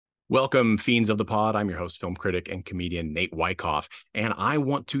Welcome, Fiends of the Pod. I'm your host, film critic and comedian Nate Wyckoff, and I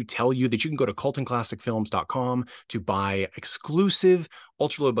want to tell you that you can go to cultandclassicfilms.com to buy exclusive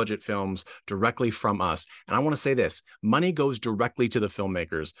ultra-low budget films directly from us. And I want to say this, money goes directly to the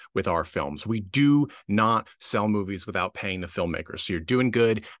filmmakers with our films. We do not sell movies without paying the filmmakers. So you're doing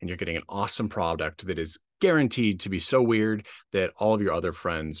good and you're getting an awesome product that is guaranteed to be so weird that all of your other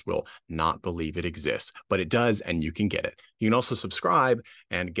friends will not believe it exists, but it does, and you can get it. You can also subscribe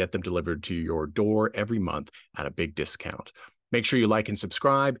and get them delivered to your door every month at a big discount. Make sure you like and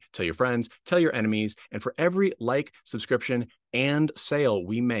subscribe, tell your friends, tell your enemies, and for every like, subscription, and sale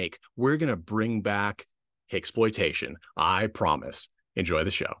we make, we're going to bring back Hicksploitation. I promise. Enjoy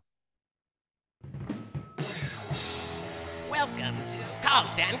the show. Welcome to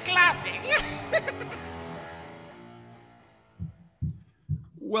Cult and Classic.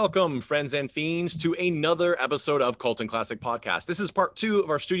 Welcome, friends and fiends, to another episode of Cult and Classic Podcast. This is part 2 of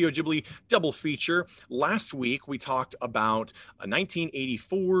our Studio Ghibli double feature. Last week, we talked about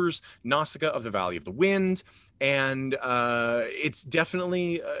 1984's Nausicaa of the Valley of the Wind, and it's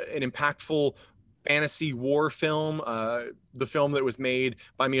definitely an impactful fantasy war film, the film that was made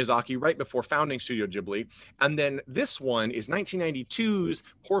by Miyazaki right before founding Studio Ghibli. And then this one is 1992's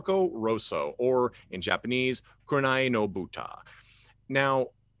Porco Rosso, or in Japanese, Kurenai no Buta. Now,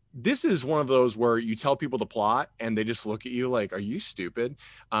 this is one of those where you tell people the plot and they just look at you like, are you stupid?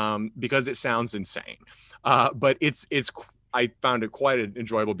 Because it sounds insane. But I found it quite an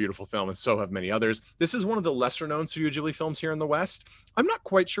enjoyable, beautiful film, and so have many others. This is one of the lesser known Studio Ghibli films here in the West. I'm not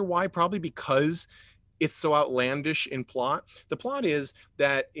quite sure why, probably because it's so outlandish in plot. The plot is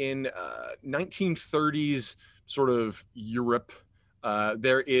that in 1930s sort of Europe,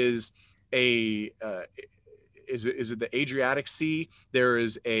 there is a... is it the Adriatic Sea? There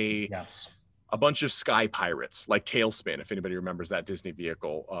is a bunch of sky pirates, like Tailspin, if anybody remembers that Disney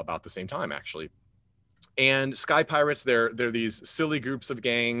vehicle, about the same time, actually. And sky pirates, they're these silly groups of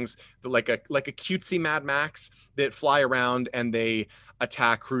gangs, like a cutesy Mad Max, that fly around and they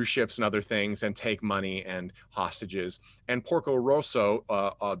attack cruise ships and other things and take money and hostages. And Porco Rosso,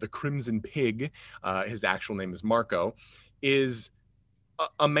 the Crimson Pig, his actual name is Marco, is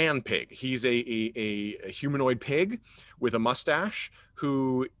a man pig. He's a humanoid pig with a mustache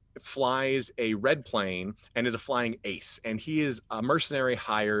who flies a red plane and is a flying ace. And he is a mercenary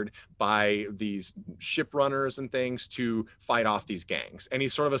hired by these ship runners and things to fight off these gangs. And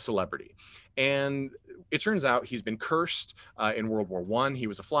he's sort of a celebrity. And it turns out he's been cursed in World War I. He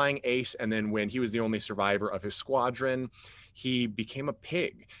was a flying ace. And then when he was the only survivor of his squadron, he became a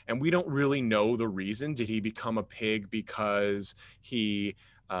pig. And we don't really know the reason. Did he become a pig because he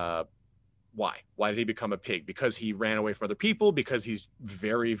why did he become a pig? Because he ran away from other people? Because he's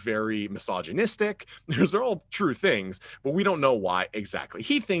very, very misogynistic? Those are all true things, but we don't know why exactly.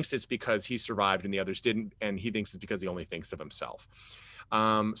 He thinks it's because he survived and the others didn't, and he thinks it's because he only thinks of himself.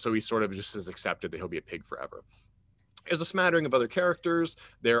 So he sort of just has accepted that he'll be a pig forever. There's a smattering of other characters.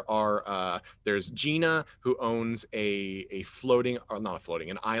 There's Gina, who owns an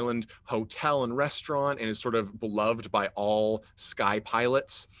island hotel and restaurant and is sort of beloved by all sky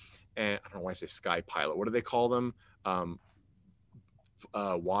pilots. And I don't know why I say sky pilot. What do they call them?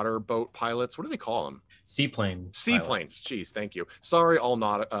 Water boat pilots. What do they call them? Seaplanes. Jeez, thank you. Sorry, all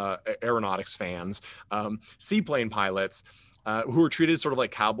aeronautics fans. Seaplane pilots. Who are treated sort of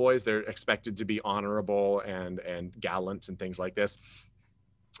like cowboys. They're expected to be honorable and gallant and things like this,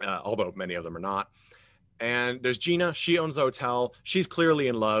 although many of them are not. And there's Gina. She owns the hotel. She's clearly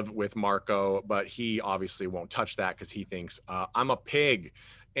in love with Marco, but he obviously won't touch that because he thinks, I'm a pig.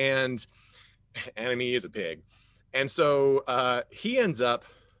 And he is a pig. And so he ends up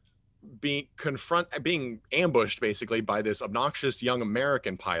being ambushed basically by this obnoxious young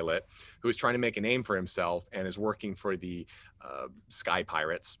American pilot who is trying to make a name for himself and is working for the sky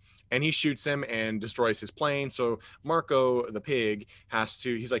pirates. And he shoots him and destroys his plane. So Marco, the pig,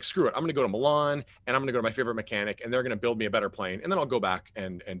 he's like, screw it. I'm going to go to Milan and I'm going to go to my favorite mechanic and they're going to build me a better plane. And then I'll go back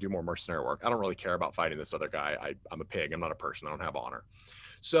and do more mercenary work. I don't really care about fighting this other guy. I'm a pig. I'm not a person. I don't have honor.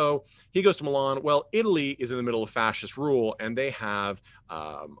 So he goes to Milan. Well, Italy is in the middle of fascist rule, and they have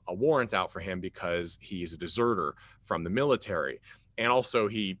a warrant out for him because he's a deserter from the military. And also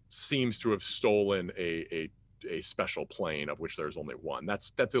he seems to have stolen a special plane, of which there's only one.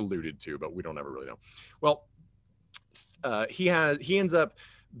 That's alluded to, but we don't ever really know. Well, he ends up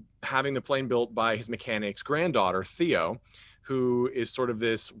having the plane built by his mechanic's granddaughter, Theo, who is sort of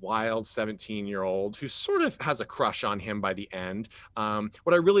this wild 17-year-old who sort of has a crush on him by the end.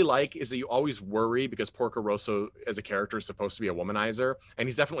 What I really like is that you always worry, because Porco Rosso as a character is supposed to be a womanizer, and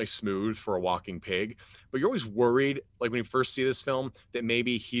he's definitely smooth for a walking pig, but you're always worried, like when you first see this film, that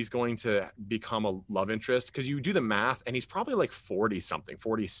maybe he's going to become a love interest, because you do the math and he's probably like 40 something,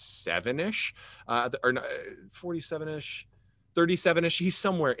 47ish, or 47ish, 37ish. He's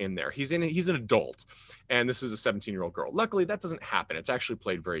somewhere in there. He's an adult, and this is a 17-year-old girl. Luckily, that doesn't happen. It's actually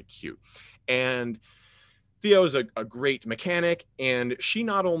played very cute. And Theo is a great mechanic, and she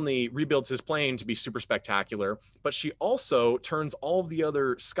not only rebuilds his plane to be super spectacular, but she also turns all of the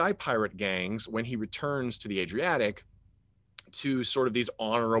other sky pirate gangs, when he returns to the Adriatic, to sort of these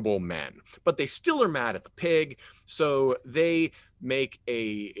honorable men. But they still are mad at the pig, so they make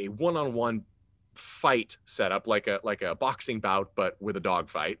a one-on-one fight setup, like a boxing bout, but with a dog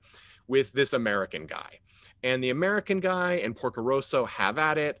fight, with this American guy. And the American guy and Porco Rosso have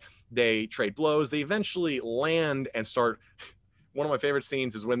at it. They trade blows. They eventually land and start. One of my favorite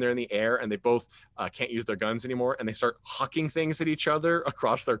scenes is when they're in the air and they both can't use their guns anymore, and they start hucking things at each other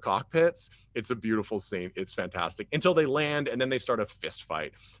across their cockpits. It's a beautiful scene. It's fantastic until they land, and then they start a fist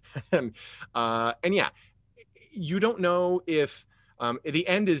fight. and yeah, you don't know if the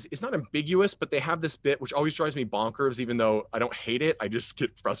end is not ambiguous, but they have this bit which always drives me bonkers, even though I don't hate it. I just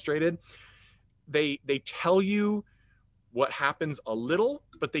get frustrated. They tell you what happens a little,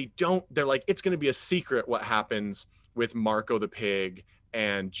 but they don't. They're like, it's going to be a secret what happens with Marco the pig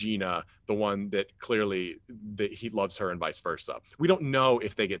and Gina, the one that clearly that he loves her, and vice versa. We don't know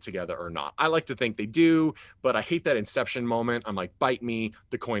if they get together or not. I like to think they do, but I hate that Inception moment. I'm like, bite me,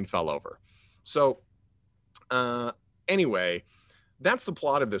 the coin fell over. So anyway, that's the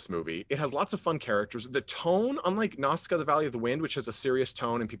plot of this movie. It has lots of fun characters. The tone, unlike Nausicaa, the Valley of the Wind, which has a serious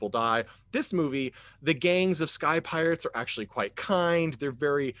tone and people die, this movie, the gangs of sky pirates are actually quite kind. They're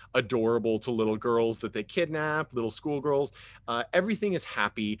very adorable to little girls that they kidnap, little schoolgirls. Everything is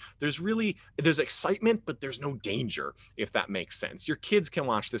happy. There's excitement, but there's no danger, if that makes sense. Your kids can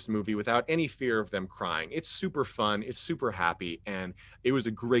watch this movie without any fear of them crying. It's super fun. It's super happy. And it was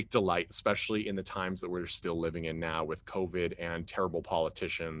a great delight, especially in the times that we're still living in now with COVID and terrible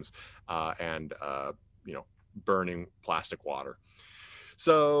politicians and burning plastic water.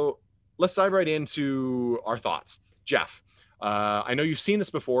 So let's dive right into our thoughts. Jeff, I know you've seen this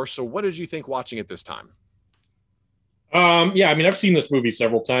before, so what did you think watching it this time? Yeah, I mean, I've seen this movie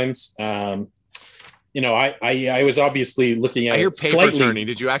several times. I was obviously looking at. I hear it paper slightly... turning.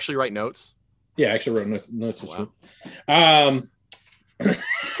 Did you actually write notes? Yeah, I actually wrote notes this week.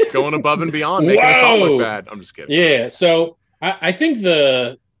 Going above and beyond, making us all look bad. I'm just kidding. Yeah, so I think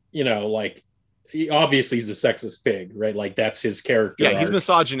obviously he's a sexist pig, right? Like that's his character. Yeah, he's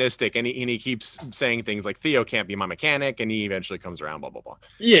misogynistic, and he keeps saying things like Theo can't be my mechanic, and he eventually comes around, blah blah blah.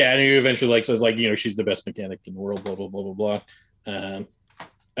 Yeah, and he eventually says she's the best mechanic in the world, blah blah blah blah blah.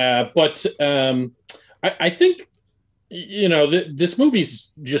 I think this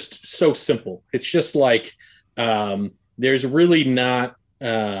movie's just so simple. It's just like there's really not.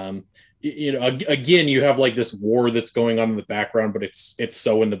 Again, you have like this war that's going on in the background, but it's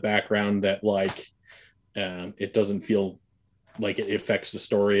so in the background that it doesn't feel like it affects the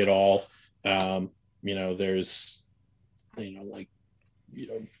story at all. There's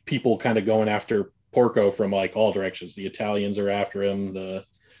people kind of going after Porco from like all directions. The Italians are after him.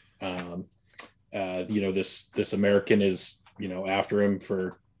 This American is after him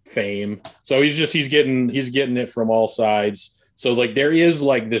for fame. So he's getting it from all sides. So like there is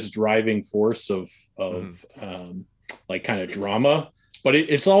like this driving force of like kind of drama, but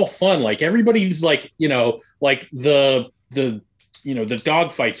it's all fun. Like everybody's like the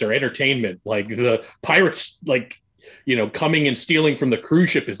dog fights are entertainment. Like the pirates coming and stealing from the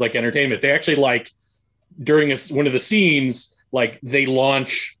cruise ship is like entertainment. They actually during one of the scenes like they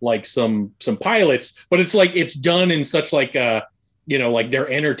launch like some pilots, but it's like it's done in such like they're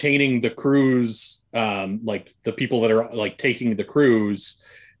entertaining the cruise. Like the people that are like taking the cruise,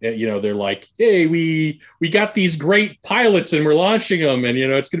 they're like, hey, we got these great pilots and we're launching them, and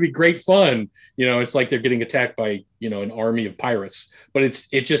it's gonna be great fun. It's like they're getting attacked by an army of pirates, but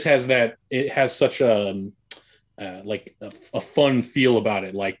it just has that. It has such a fun feel about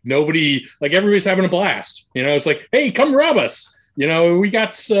it. Like everybody's having a blast. It's like, hey, come rob us. We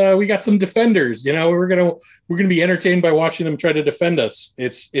got some defenders. We're gonna be entertained by watching them try to defend us.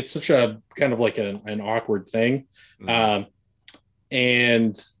 It's such a kind of like an awkward thing, yeah.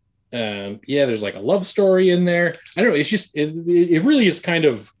 There's like a love story in there. I don't know. It's just it really is kind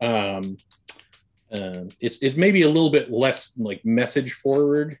of it's maybe a little bit less like message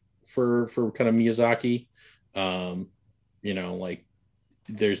forward for kind of Miyazaki. like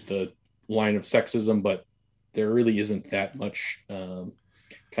there's the line of sexism, but there really isn't that much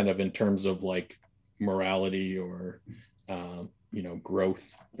kind of in terms of like morality or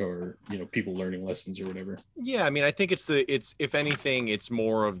growth or people learning lessons or whatever. Yeah, I mean, I think it's if anything, it's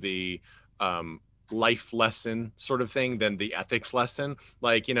more of the life lesson sort of thing than the ethics lesson.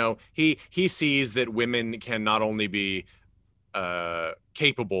 Like, he sees that women can not only be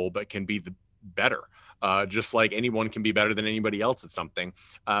capable but can be the better. Just like anyone can be better than anybody else at something.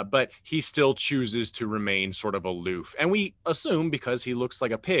 But he still chooses to remain sort of aloof. And we assume because he looks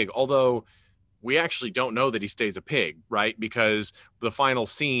like a pig, although we actually don't know that he stays a pig, right? Because the final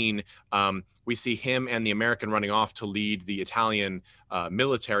scene, we see him and the American running off to lead the Italian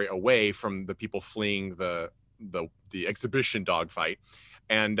military away from the people fleeing the exhibition dogfight.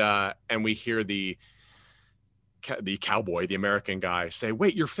 And we hear the cowboy, the American guy, say,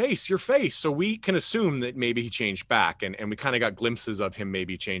 "Wait, your face." So we can assume that maybe he changed back, and we kind of got glimpses of him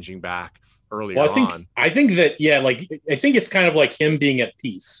maybe changing back earlier on. I think that, I think it's kind of like him being at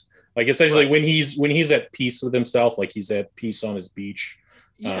peace. Like essentially when he's at peace with himself, like he's at peace on his beach,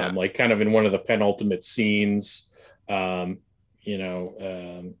 like kind of in one of the penultimate scenes, he's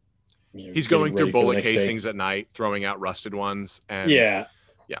going through bullet casings at night, throwing out rusted ones. And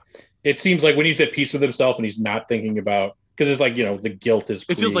it seems like when he's at peace with himself and he's not thinking about, because it's like, the guilt is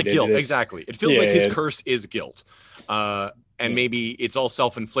it feels like guilt. Exactly. It feels like his curse is guilt. And maybe it's all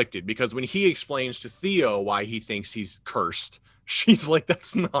self-inflicted, because when he explains to Theo why he thinks he's cursed, she's like,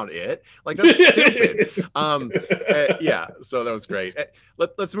 "That's not it. Like, that's stupid." So that was great.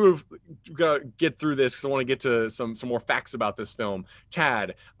 Let's move. We've got to get through this because I want to get to some more facts about this film.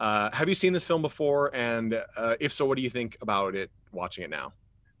 Tad, have you seen this film before? And if so, what do you think about it watching it now?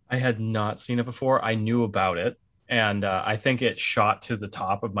 I had not seen it before. I knew about it. And I think it shot to the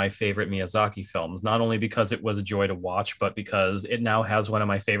top of my favorite Miyazaki films, not only because it was a joy to watch, but because it now has one of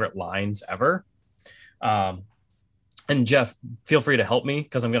my favorite lines ever. And Jeff, feel free to help me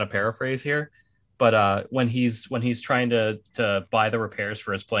because I'm going to paraphrase here. But when he's trying to buy the repairs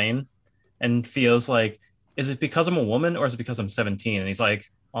for his plane, and Theo's like, "Is it because I'm a woman or is it because I'm 17?" And he's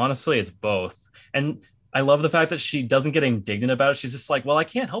like, "Honestly, it's both." And I love the fact that she doesn't get indignant about it. She's just like, "Well, I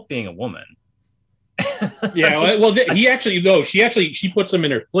can't help being a woman." She puts him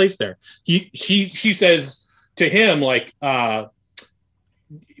in her place there. She says to him, like,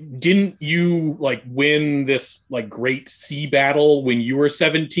 "Didn't you like win this like great sea battle when you were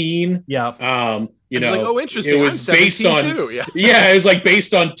 17?" Yeah. Like, "Oh, interesting. It was based on too." it was like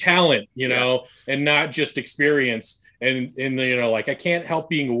based on talent, and not just experience. And like, "I can't help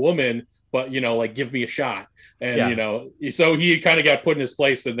being a woman, but like, give me a shot." And so he kind of got put in his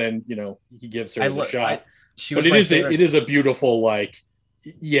place, and then he gives her the shot. But it is a beautiful, like,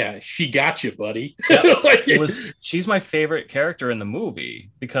 she got you, buddy. She's my favorite character in the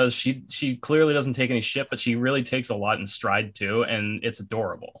movie because she clearly doesn't take any shit, but she really takes a lot in stride too, and it's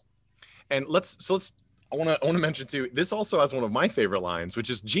adorable. And I want to mention too, this also has one of my favorite lines, which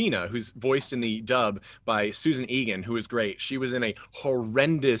is Gina, who's voiced in the dub by Susan Egan, who is great. She was in a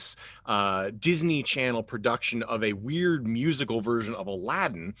horrendous Disney Channel production of a weird musical version of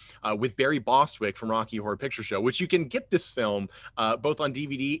Aladdin with Barry Bostwick from Rocky Horror Picture Show, which you can get this film both on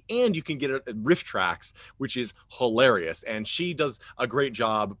DVD and you can get it at Riff Tracks, which is hilarious. And she does a great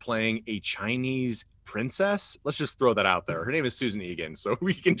job playing a Chinese princess. Let's just throw that out there. Her name is Susan Egan, so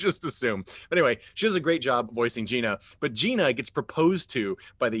we can just assume. But anyway, she does a great job voicing Gina, but Gina gets proposed to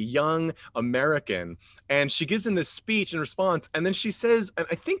by the young American, and she gives him this speech in response, and then she says, and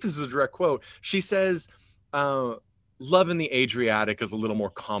I think this is a direct quote, she says, "Love in the Adriatic is a little more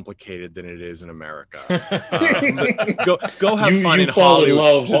complicated than it is in America. Go have fun in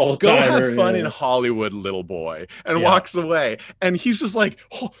Hollywood. Go have fun in Hollywood, little boy," and walks away. And he's just like,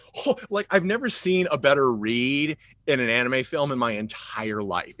 like, I've never seen a better read in an anime film in my entire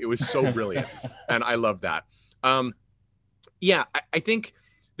life. It was so brilliant, and I love that. I think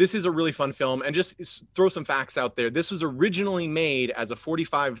this is a really fun film. And just throw some facts out there. This was originally made as a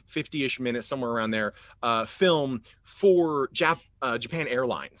 45, 50-ish minute, somewhere around there, film for Japan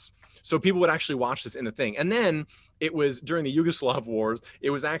Airlines. So people would actually watch this in the thing. And then it was during the Yugoslav wars,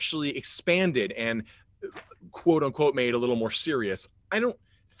 it was actually expanded and quote unquote made a little more serious. I don't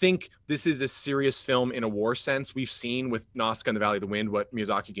think this is a serious film in a war sense. We've seen with Nausicaa and the Valley of the Wind what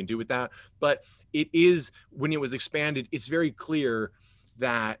Miyazaki can do with that. But it is, when it was expanded, it's very clear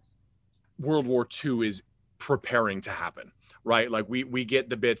that World War II is preparing to happen, right? Like we get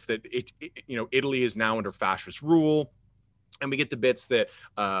the bits that Italy is now under fascist rule. And we get the bits that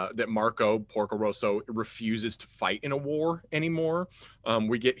that Porco Rosso refuses to fight in a war anymore.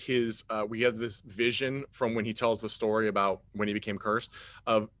 We get we have this vision from when he tells the story about when he became cursed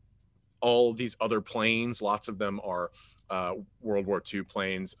of all these other planes. Lots of them are World War II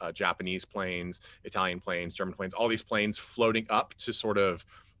planes, Japanese planes, Italian planes, German planes, all these planes floating up to sort of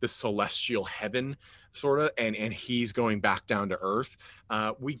the celestial heaven, sort of, and he's going back down to earth.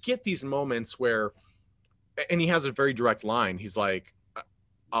 We get these moments where, and he has a very direct line. He's like,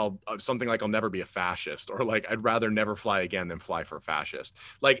 I'll something like, I'll never be a fascist, or like, I'd rather never fly again than fly for a fascist.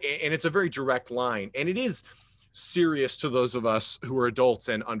 Like, and it's a very direct line, and it is serious to those of us who are adults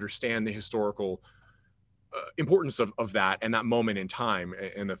and understand the historical importance of that and that moment in time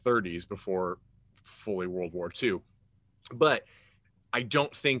in the 30s before fully World War II. But I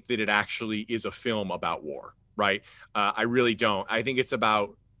don't think that it actually is a film about war, right? I really don't. I think it's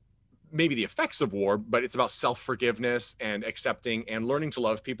about maybe the effects of war, but it's about self-forgiveness and accepting and learning to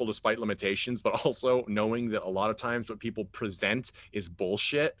love people despite limitations, but also knowing that a lot of times what people present is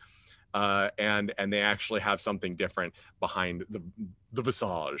bullshit. And they actually have something different behind the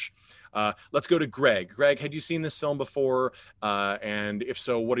visage. Let's go to Greg. Greg, had you seen this film before? And if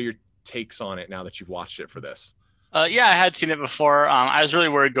so, what are your takes on it now that you've watched it for this? Yeah, I had seen it before. I was really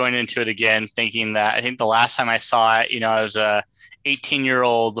worried going into it again, thinking that I think the last time I saw it, I was a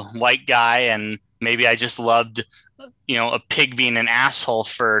 18-year-old white guy, and maybe I just loved, a pig being an asshole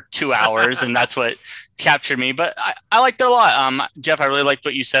for 2 hours, and that's what captured me. But I liked it a lot. Jeff, I really liked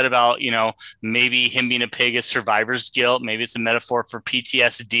what you said about, maybe him being a pig is survivor's guilt. Maybe it's a metaphor for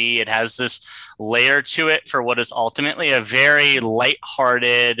PTSD. It has this layer to it for what is ultimately a very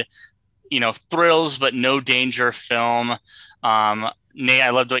lighthearted, thrills but no danger film. Nate, I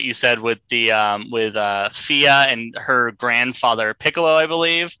loved what you said with the with Fia and her grandfather Piccolo, I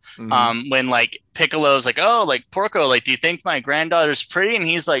believe. When like Piccolo's like, oh, like Porco, like, do you think my granddaughter's pretty? And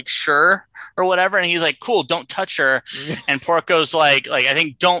he's like, sure, or whatever. And he's like, cool, don't touch her. And Porco's like I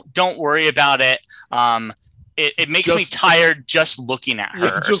think don't worry about it. It makes me tired just looking at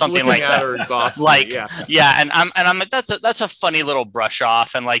her, or something like that. Her exhausting, and I'm like, that's a funny little brush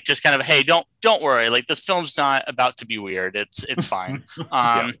off, and like just kind of, hey, don't worry, like this film's not about to be weird. It's fine.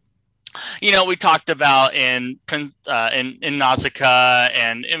 We talked about in Nausicaa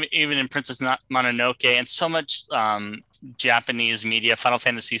and even in Princess Mononoke and so much Japanese media, Final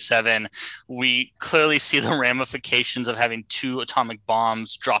Fantasy VII, we clearly see the ramifications of having 2 atomic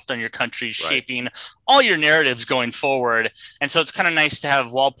bombs dropped on your country, shaping all your narratives going forward. And so it's kind of nice to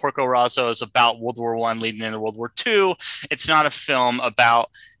have, while Porco Rosso is about World War I leading into World War II, it's not a film about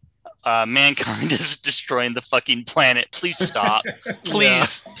mankind is destroying the fucking planet. Please stop.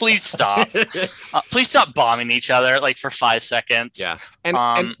 Please stop. Please stop bombing each other like for 5 seconds. Yeah.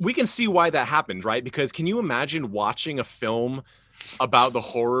 And we can see why that happened, right? Because can you imagine watching a film about the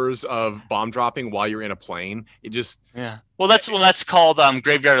horrors of bomb dropping while you're in a plane? It just Well, that's called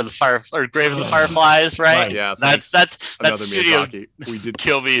Graveyard of the Fire, or Grave of the Fireflies, right? Yeah. That's Studio Miyazaki. We did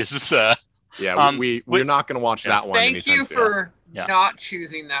Kilby's. we're not going to watch that one. Thank you for not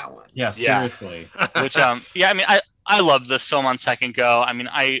choosing that one. Yeah, seriously. Which I mean, I love this film on second go. I mean,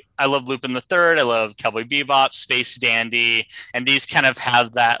 I love Lupin the Third. I love Cowboy Bebop, Space Dandy, and these kind of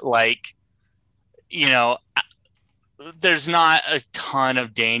have that, like, there's not a ton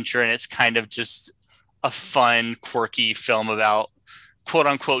of danger, and it's kind of just a fun, quirky film about quote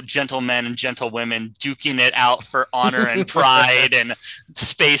unquote gentlemen and gentlewomen duking it out for honor and pride and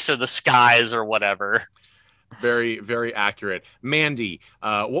space or the skies or whatever. Very, very accurate. Mandy,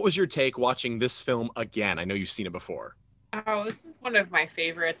 what was your take watching this film again? I know you've seen it before. Oh, this is one of my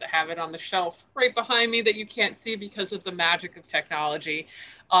favorites. I have it on the shelf right behind me that you can't see because of the magic of technology.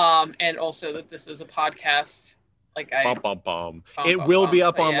 And also that this is a podcast. It will be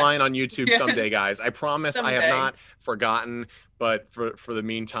up online on YouTube someday, guys. I promise. I have not forgotten, but for the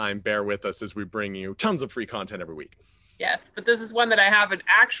meantime, bear with us as we bring you tons of free content every week. Yes, but this is one that I have an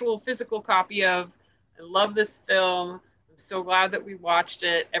actual physical copy of. I love this film. I'm so glad that we watched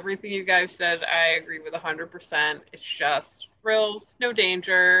it. Everything you guys said, I agree with 100%. It's just thrills, no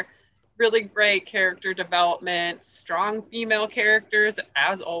danger, really great character development, strong female characters,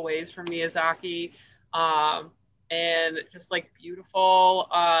 as always, from Miyazaki. And just like beautiful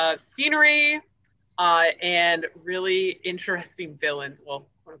scenery and really interesting villains. Well,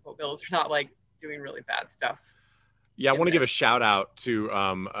 quote unquote villains are not like doing really bad stuff. Yeah, I want to give a this. shout out to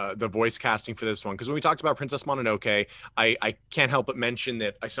the voice casting for this one, because when we talked about Princess Mononoke, I can't help but mention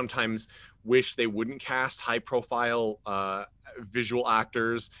that I sometimes wish they wouldn't cast high profile visual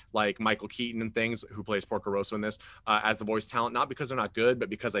actors like Michael Keaton and things, who plays Porco Rosso in this, as the voice talent, not because they're not good, but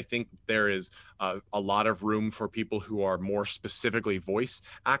because I think there is a lot of room for people who are more specifically voice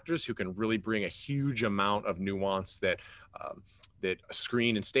actors who can really bring a huge amount of nuance that that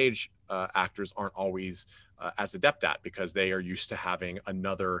screen and stage actors aren't always as adept at, because they are used to having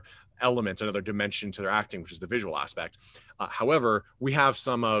another element, another dimension to their acting, which is the visual aspect. However, we have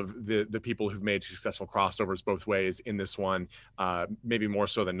some of the people who've made successful crossovers both ways in this one, maybe more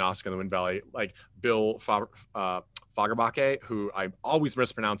so than Nazca in the Wind Valley, like Bill Fagerbake, who I always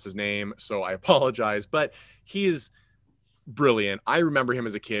mispronounce his name, so I apologize, but he is brilliant. I remember him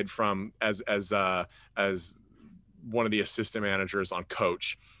as a kid from as one of the assistant managers on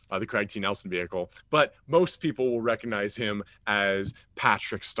Coach, the Craig T. Nelson vehicle, but most people will recognize him as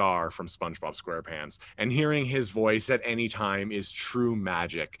Patrick Star from SpongeBob SquarePants. And hearing his voice at any time is true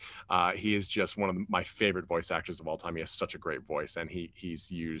magic. He is just one of my favorite voice actors of all time. He has such a great voice, and he's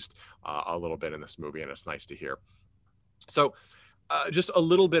used a little bit in this movie, and it's nice to hear. So just a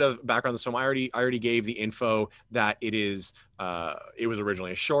little bit of background on this film. I already gave the info that it was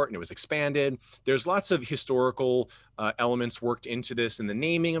originally a short and it was expanded. There's lots of historical elements worked into this in the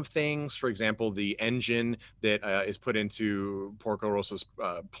naming of things. For example, the engine that is put into Porco Rosso's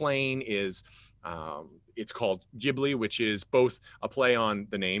plane is it's called Ghibli, which is both a play on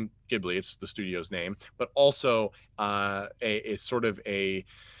the name Ghibli, it's the studio's name, but also a sort of a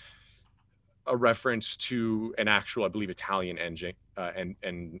reference to an actual, I believe, Italian engine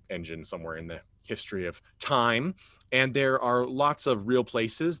and engine somewhere in the history of time. And there are lots of real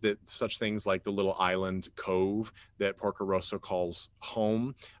places, that such things like the little island cove that Porco Rosso calls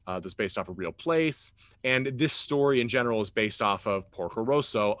home, that's based off a real place. And this story in general is based off of Porco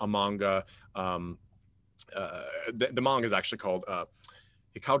Rosso, a manga. The manga is actually called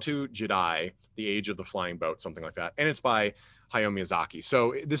Hikautu Jidai, The Age of the Flying Boat, something like that. And it's by Hayao Miyazaki.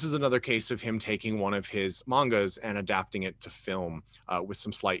 So this is another case of him taking one of his mangas and adapting it to film with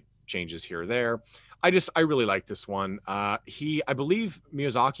some slight changes here or there. I really like this one. I believe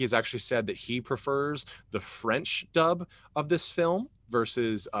Miyazaki has actually said that he prefers the French dub of this film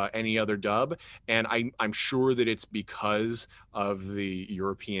versus any other dub. And I'm sure that it's because of the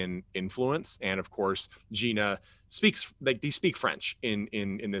European influence. And of course, Gina speaks, like, they speak French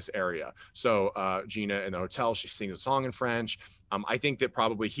in this area. So Gina in the hotel, she sings a song in French. I think that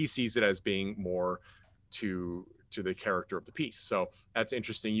probably he sees it as being more to the character of the piece. So that's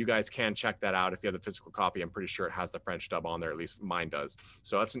interesting. You guys can check that out if you have the physical copy. I'm pretty sure it has the French dub on there, at least mine does.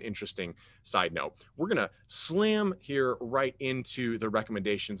 So that's an interesting side note. We're gonna slam here right into the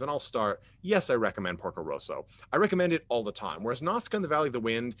recommendations, and I'll start. Yes, I recommend Porco Rosso. I recommend it all the time. Whereas Nazca in the Valley of the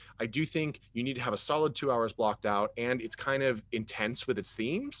Wind, I do think you need to have a solid 2 hours blocked out, and it's kind of intense with its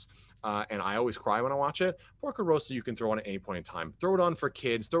themes. And I always cry when I watch it. Porco Rosso you can throw on at any point in time. Throw it on for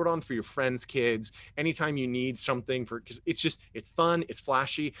kids. Throw it on for your friends' kids. Anytime you need something, because it's fun, it's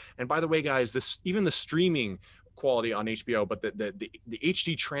flashy. And by the way, guys, even the streaming quality on HBO, but the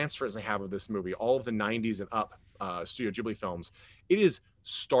HD transfers they have of this movie, all of the 90s and up Studio Ghibli films, it is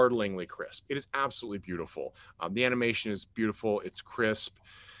startlingly crisp. It is absolutely beautiful. The animation is beautiful. It's crisp.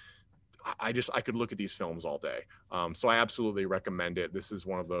 I could look at these films all day. So I absolutely recommend it. This is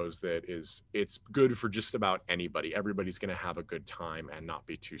one of those that it's good for just about anybody. Everybody's going to have a good time and not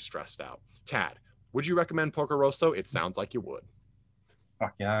be too stressed out. Tad, would you recommend Porco Rosso? It sounds like you would.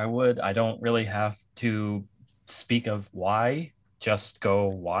 Fuck yeah, I would. I don't really have to speak of why. Just go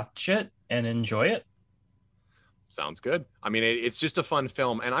watch it and enjoy it. Sounds good. I mean, it's just a fun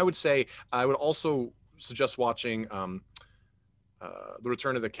film. And I would say, I would also suggest watching The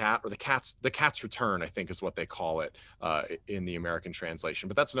Return of the Cat, or the Cat's Return, I think is what they call it in the American translation.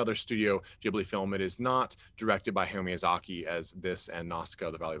 But that's another Studio Ghibli film. It is not directed by Hayao Miyazaki as this and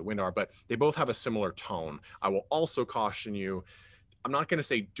Nazca, The Valley of the Wind are, but they both have a similar tone. I will also caution you, I'm not going to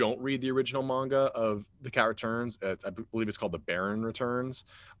say don't read the original manga of The Cat Returns. I believe it's called The Baron Returns.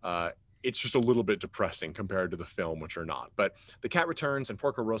 It's just a little bit depressing compared to the film, which are not. But The Cat Returns and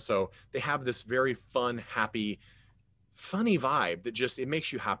Porco Rosso, they have this very fun, happy, funny vibe that it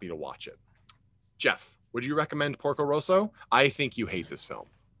makes you happy to watch it. Jeff, would you recommend Porco Rosso? I think you hate this film.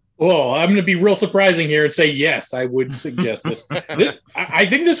 Well, I'm going to be real surprising here and say yes, I would suggest this. I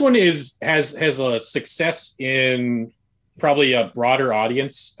think this one has a success in probably a broader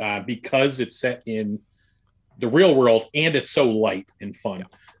audience because it's set in the real world and it's so light and fun.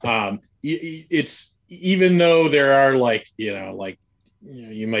 Yeah. It's, even though there are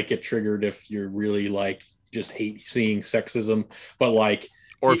you might get triggered if you're really just hate seeing sexism, but like,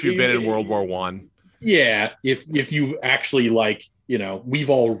 or if you've been in World War One. Yeah, if you actually like, we've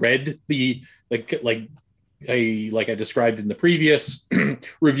all read the like I described in the previous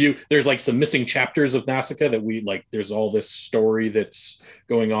review, there's like some missing chapters of Nausicaa that we like. There's all this story that's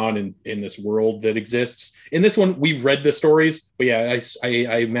going on in this world that exists. In this one, we've read the stories, but yeah,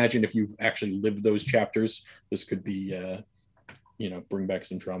 I imagine if you've actually lived those chapters, this could be bring back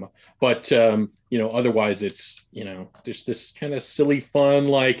some trauma. But otherwise it's just this kind of silly fun,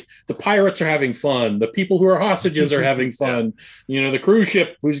 like the pirates are having fun, the people who are hostages are having fun. Yeah. The cruise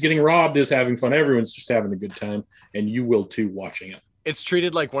ship who's getting robbed is having fun. Everyone's just having a good time, and you will too watching it. It's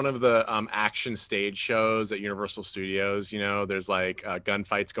treated like one of the action stage shows at Universal Studios. There's like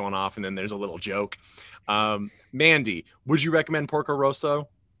gunfights going off, and then there's a little joke. Mandy, would you recommend Porco Rosso?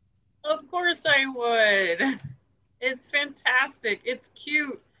 Of course I would. It's fantastic. It's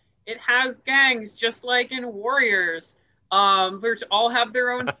cute. It has gangs just like in Warriors, which all have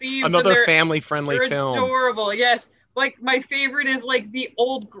their own themes. Another family-friendly film. Adorable, yes. Like my favorite is like the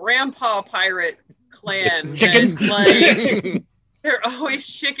old grandpa pirate clan. Chicken. Like they're always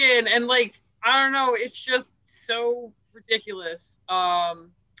chicken, and like I don't know, it's just so ridiculous.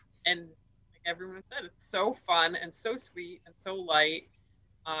 And like everyone said, it's so fun and so sweet and so light.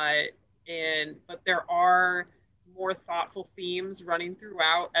 But there are more thoughtful themes running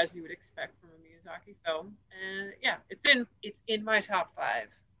throughout, as you would expect from a Miyazaki film. And yeah, it's in my top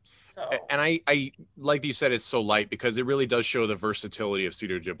 5. So, and I like you said, it's so light because it really does show the versatility of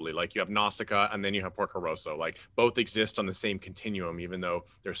Studio Ghibli. Like you have Nausicaa and then you have Porco Rosso. Like both exist on the same continuum, even though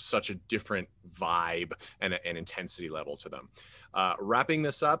there's such a different vibe and an intensity level to them. Wrapping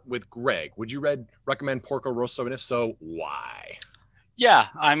this up with Greg, would you recommend Porco Rosso, and if so, why? Yeah,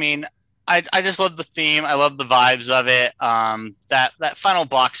 I mean, I just love the theme. I love the vibes of it. That final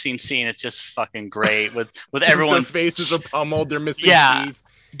boxing scene, it's just fucking great with everyone. Their faces are pummeled. They're missing teeth.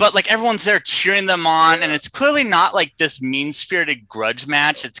 But like everyone's there cheering them on, and it's clearly not like this mean-spirited grudge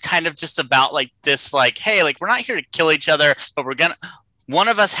match. It's kind of just about like this, like, hey, like we're not here to kill each other, but one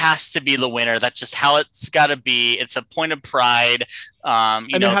of us has to be the winner. That's just how it's got to be. It's a point of pride.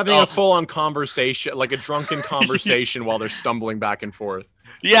 And they're having a full-on conversation, like a drunken conversation while they're stumbling back and forth.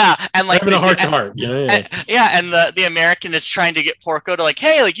 Yeah, and like having a heart to heart. And the American is trying to get Porco to like,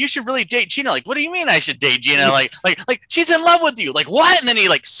 hey, like you should really date Gina. Like, what do you mean I should date Gina? Like she's in love with you. Like what? And then he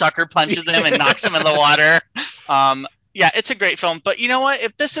like sucker punches him and knocks him in the water. Yeah, it's a great film. But you know what?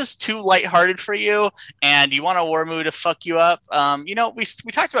 If this is too lighthearted for you and you want a war movie to fuck you up, we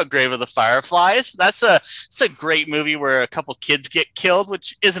talked about Grave of the Fireflies. It's a great movie where a couple kids get killed,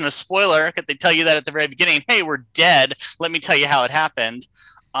 which isn't a spoiler because they tell you that at the very beginning. Hey, we're dead. Let me tell you how it happened.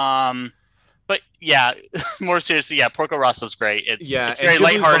 But yeah, more seriously, yeah, Porco Rosso's great. It's very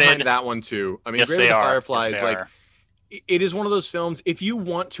lighthearted. That one too. I mean, yes, Grave of the Fireflies, it is one of those films. If you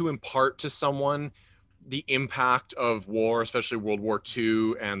want to impart to someone the impact of war, especially World War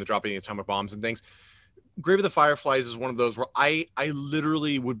II and the dropping of atomic bombs and things, Grave of the Fireflies is one of those where I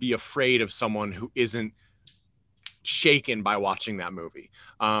literally would be afraid of someone who isn't shaken by watching that movie.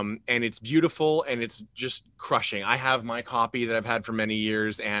 And it's beautiful and it's just crushing. I have my copy that I've had for many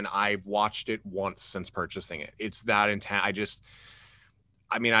years and I've watched it once since purchasing it. It's that intense.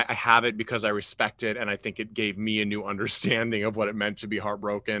 I have it because I respect it, and I think it gave me a new understanding of what it meant to be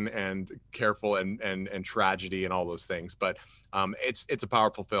heartbroken and careful and tragedy and all those things. But it's a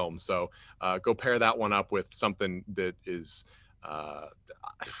powerful film. So go pair that one up with something that is, I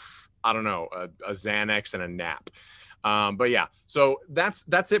don't know, a Xanax and a nap. But yeah, so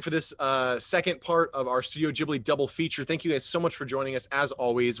that's it for this second part of our Studio Ghibli double feature. Thank you guys so much for joining us. As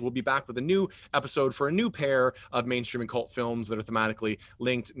always, we'll be back with a new episode for a new pair of mainstream and cult films that are thematically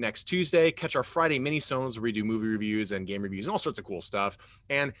linked next Tuesday. Catch our Friday mini-sones where we do movie reviews and game reviews and all sorts of cool stuff.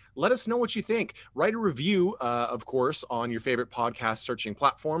 And let us know what you think. Write a review, of course, on your favorite podcast searching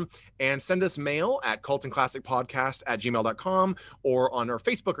platform, and send us mail at cultandclassicpodcast@gmail.com or on our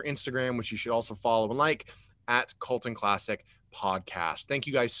Facebook or Instagram, which you should also follow and like, at Cult and Classic Podcast. Thank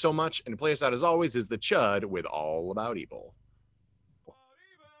you guys so much. And to play us out as always is the Chud with All About Evil.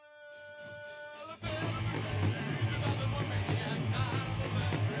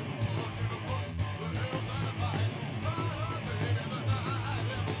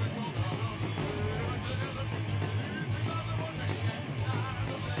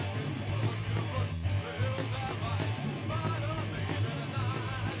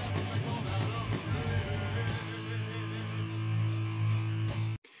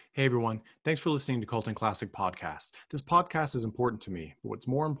 Hey everyone, thanks for listening to Cult and Classic Podcast. This podcast is important to me, but what's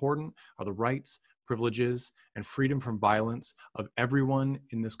more important are the rights, privileges, and freedom from violence of everyone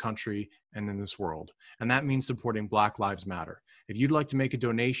in this country and in this world. And that means supporting Black Lives Matter. If you'd like to make a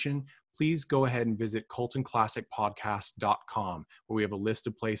donation, please go ahead and visit cultandclassicpodcast.com, where we have a list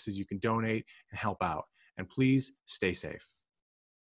of places you can donate and help out. And please stay safe.